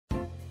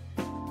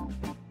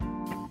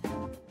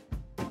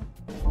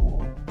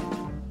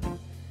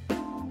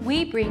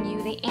we bring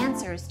you the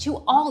answers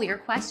to all your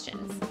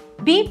questions.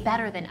 Be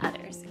better than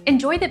others.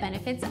 Enjoy the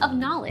benefits of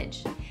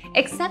knowledge.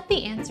 Accept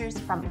the answers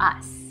from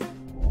us.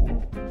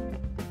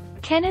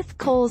 Kenneth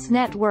Cole's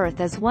net worth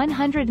is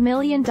 $100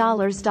 million.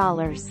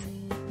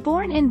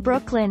 Born in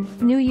Brooklyn,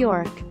 New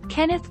York,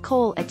 Kenneth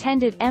Cole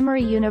attended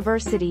Emory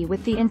University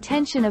with the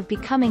intention of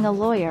becoming a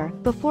lawyer,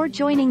 before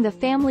joining the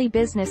family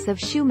business of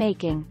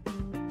shoemaking.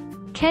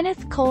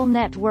 Kenneth Cole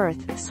net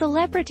worth,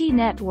 celebrity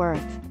net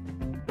worth.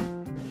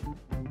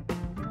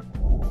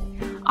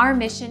 Our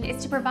mission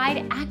is to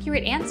provide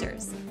accurate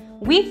answers.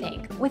 We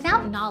think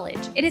without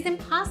knowledge, it is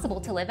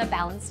impossible to live a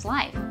balanced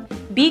life.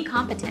 Be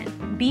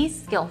competent, be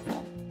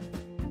skillful.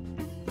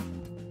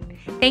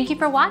 Thank you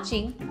for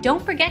watching.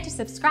 Don't forget to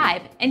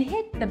subscribe and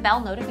hit the bell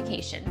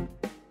notification.